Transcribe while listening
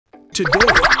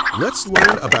Today, let's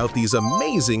learn about these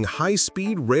amazing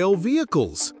high-speed rail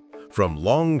vehicles. From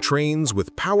long trains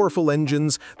with powerful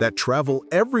engines that travel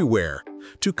everywhere,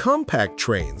 to compact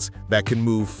trains that can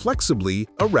move flexibly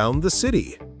around the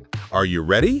city. Are you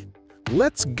ready?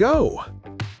 Let's go!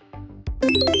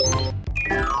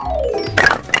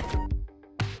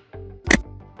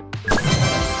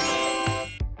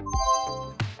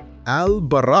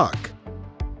 Boraq.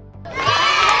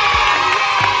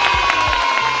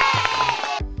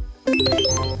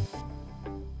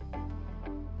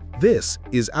 This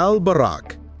is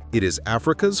Boraq. It is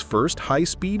Africa's first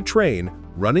high-speed train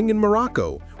running in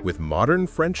Morocco with modern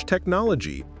French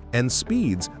technology and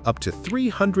speeds up to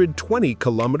 320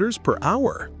 kilometers per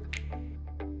hour.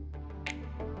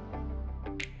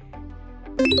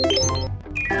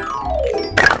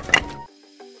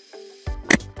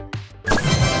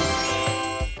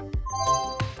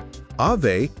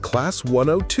 AVE Class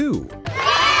 102.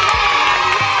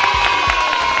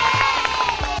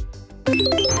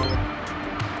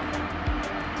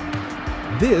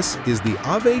 This is the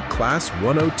AVE Class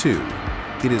 102.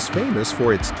 It is famous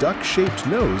for its duck-shaped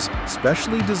nose,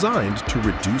 specially designed to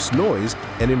reduce noise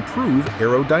and improve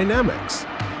aerodynamics.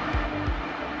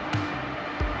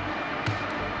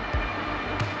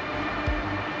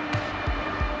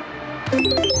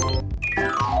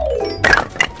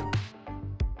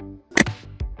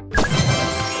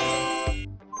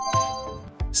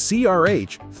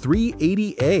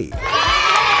 CR400AF.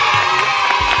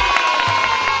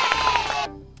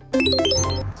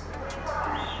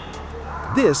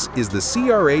 This is the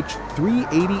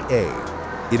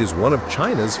CR400AF. It is one of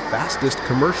China's fastest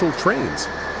commercial trains,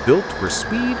 built for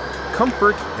speed,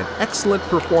 comfort, and excellent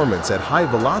performance at high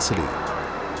velocity.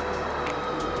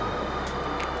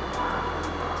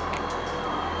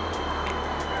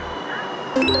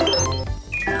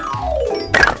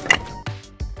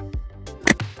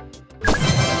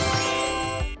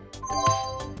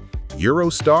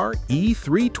 Eurostar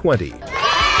E320.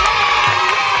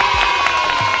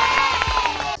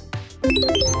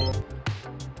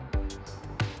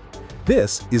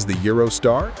 This is the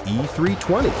Eurostar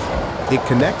E320. It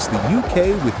connects the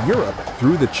UK with Europe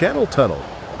through the Channel Tunnel,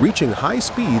 reaching high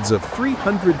speeds of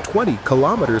 320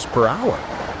 kilometers per hour.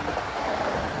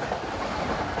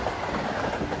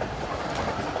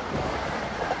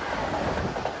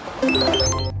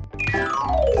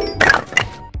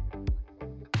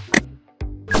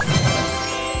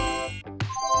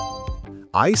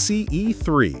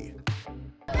 ICE3.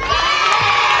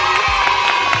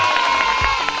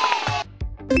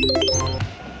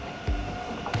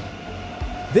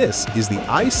 This is the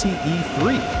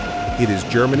ICE3. It is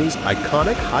Germany's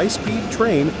iconic high-speed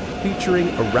train featuring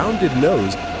a rounded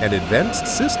nose and advanced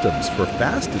systems for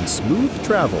fast and smooth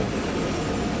travel.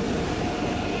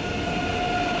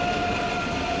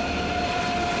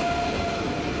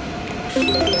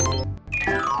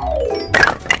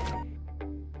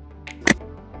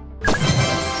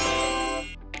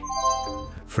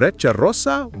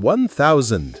 Frecciarossa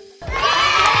 1000.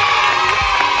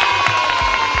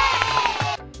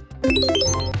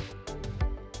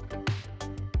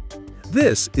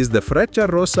 This is the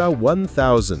Frecciarossa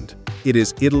 1000. It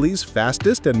is Italy's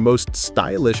fastest and most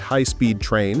stylish high-speed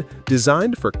train,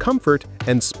 designed for comfort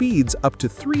and speeds up to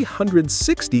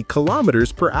 360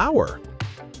 kilometers per hour.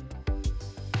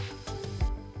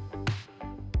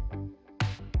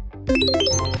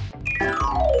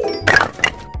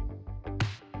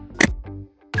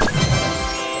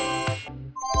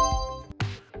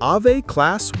 AVE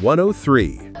Class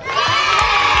 103.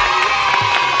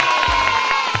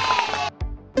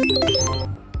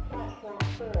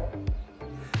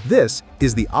 This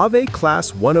is the AVE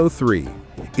Class 103.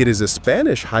 It is a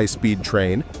Spanish high-speed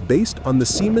train based on the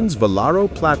Siemens Velaro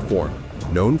platform,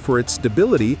 known for its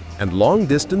stability and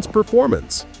long-distance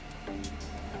performance.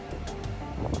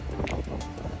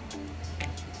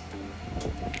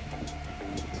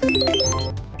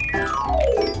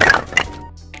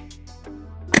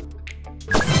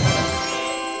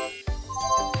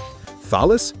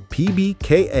 Thalys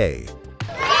PBKA.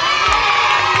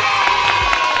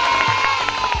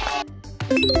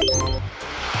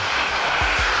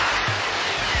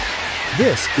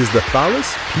 This is the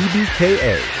Thalys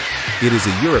PBKA. It is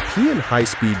a European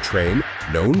high-speed train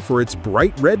known for its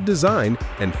bright red design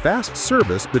and fast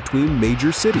service between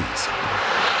major cities.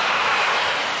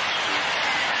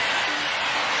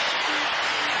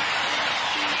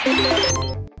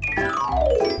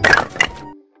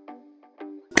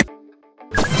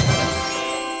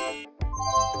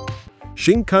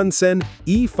 Shinkansen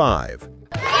E5.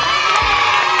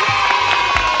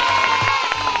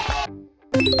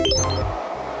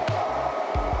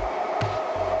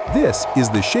 This is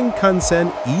the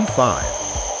Shinkansen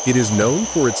E5. It is known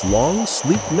for its long,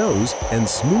 sleek nose and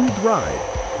smooth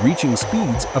ride, reaching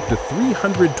speeds up to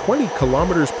 320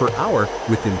 kilometers per hour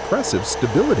with impressive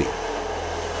stability.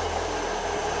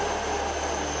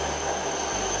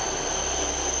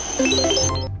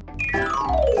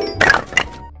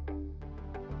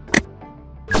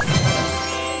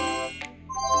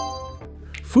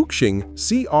 Fuxing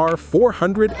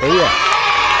CR400AF.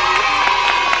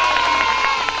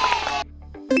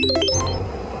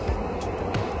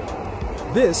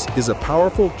 This is a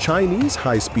powerful Chinese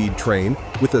high-speed train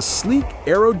with a sleek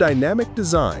aerodynamic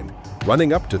design,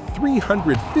 running up to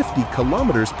 350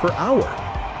 kilometers per hour.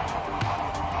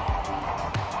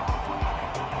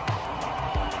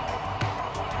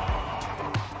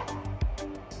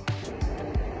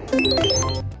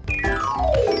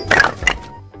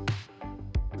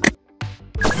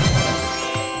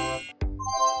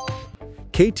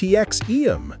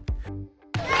 KTX-Eum.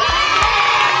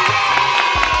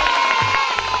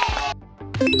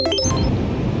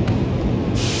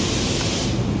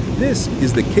 This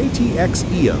is the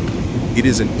KTX-Eum. It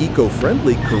is an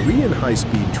eco-friendly Korean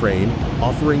high-speed train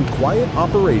offering quiet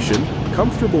operation,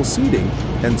 comfortable seating,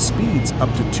 and speeds up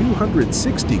to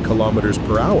 260 kilometers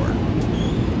per hour.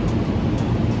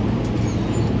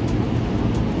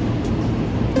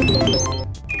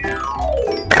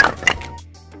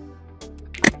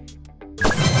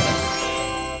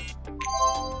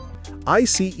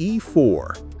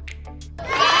 ICE4.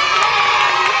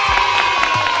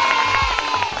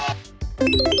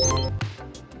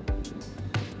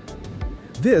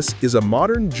 This is a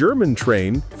modern German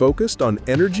train focused on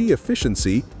energy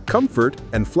efficiency, comfort,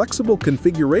 and flexible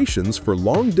configurations for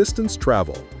long-distance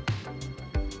travel.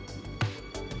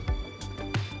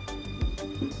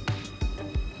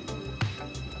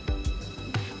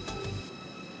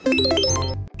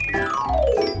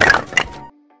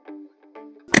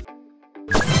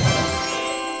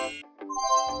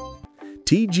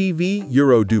 TGV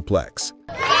Euroduplex.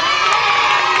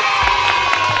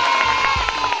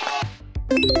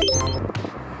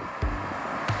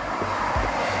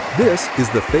 This is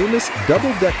the famous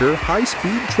double-decker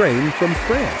high-speed train from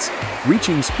France,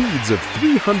 reaching speeds of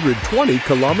 320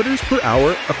 kilometers per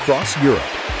hour across Europe.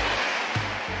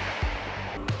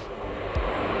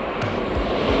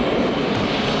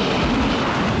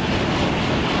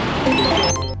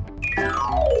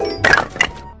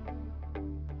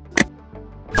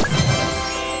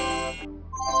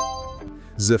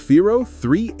 Zefiro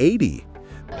 380.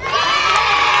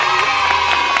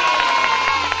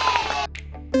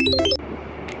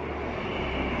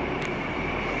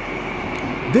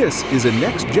 This is a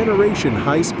next-generation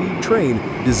high-speed train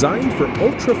designed for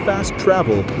ultra-fast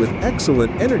travel with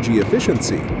excellent energy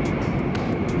efficiency.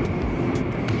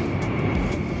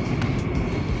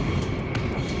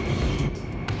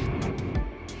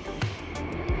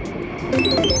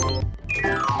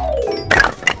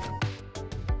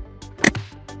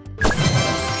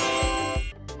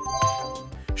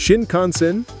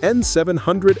 Shinkansen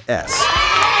N700S.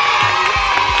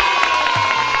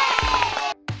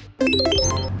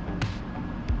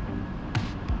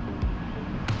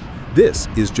 This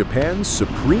is Japan's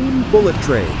supreme bullet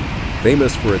train,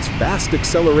 famous for its fast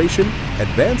acceleration,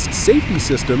 advanced safety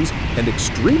systems, and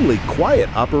extremely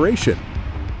quiet operation.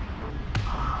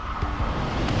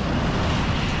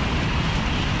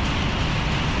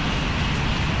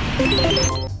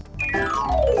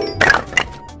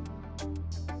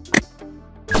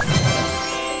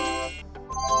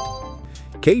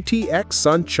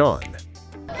 KTX-Sancheon.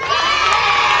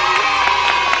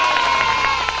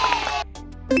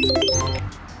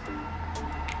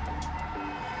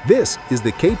 This is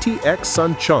the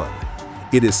KTX-Sancheon.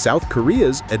 It is South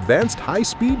Korea's advanced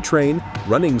high-speed train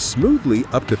running smoothly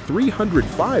up to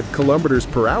 305 kilometers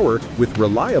per hour with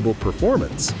reliable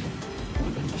performance.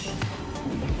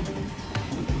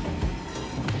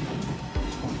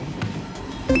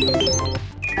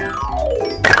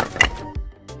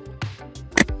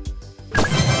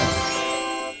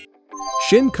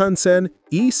 Shinkansen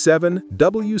E7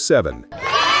 W7.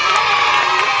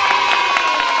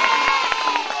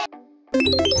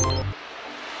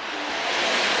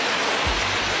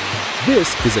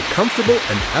 This is a comfortable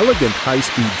and elegant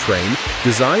high-speed train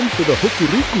designed for the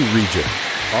Hokuriku region,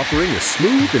 offering a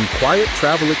smooth and quiet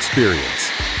travel experience.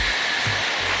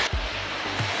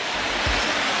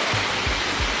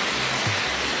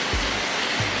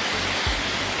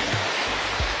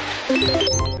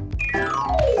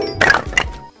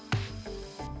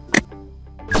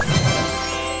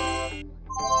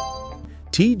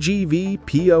 TGV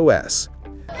POS.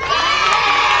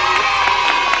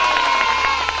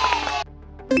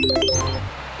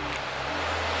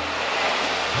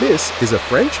 This is a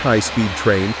French high-speed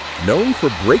train known for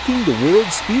breaking the world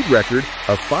speed record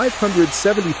of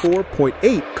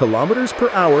 574.8 kilometers per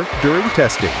hour during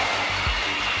testing.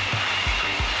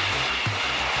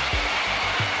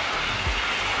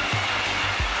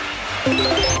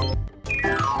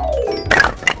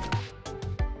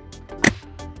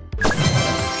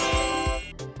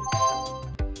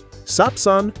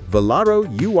 Sapsan Velaro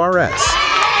RUS.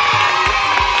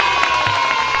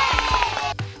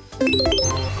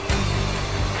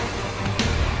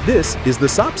 This is the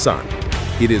Sapsan.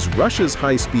 It is Russia's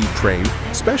high-speed train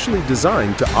specially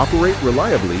designed to operate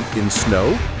reliably in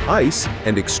snow, ice,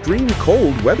 and extreme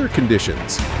cold weather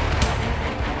conditions.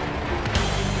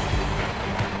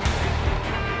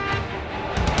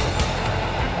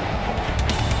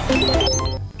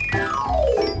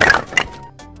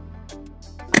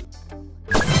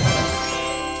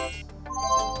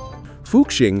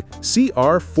 Fuxing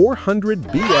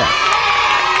CR400BF.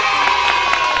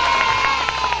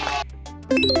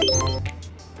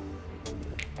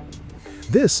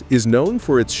 This is known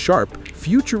for its sharp,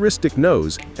 futuristic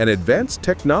nose and advanced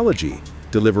technology,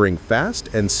 delivering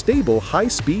fast and stable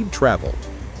high-speed travel.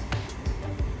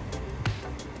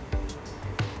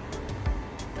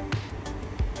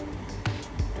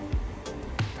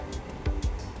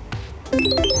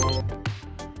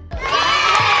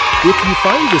 If you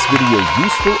find this video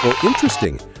useful or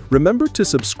interesting, remember to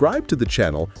subscribe to the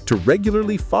channel to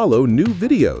regularly follow new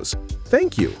videos.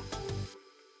 Thank you.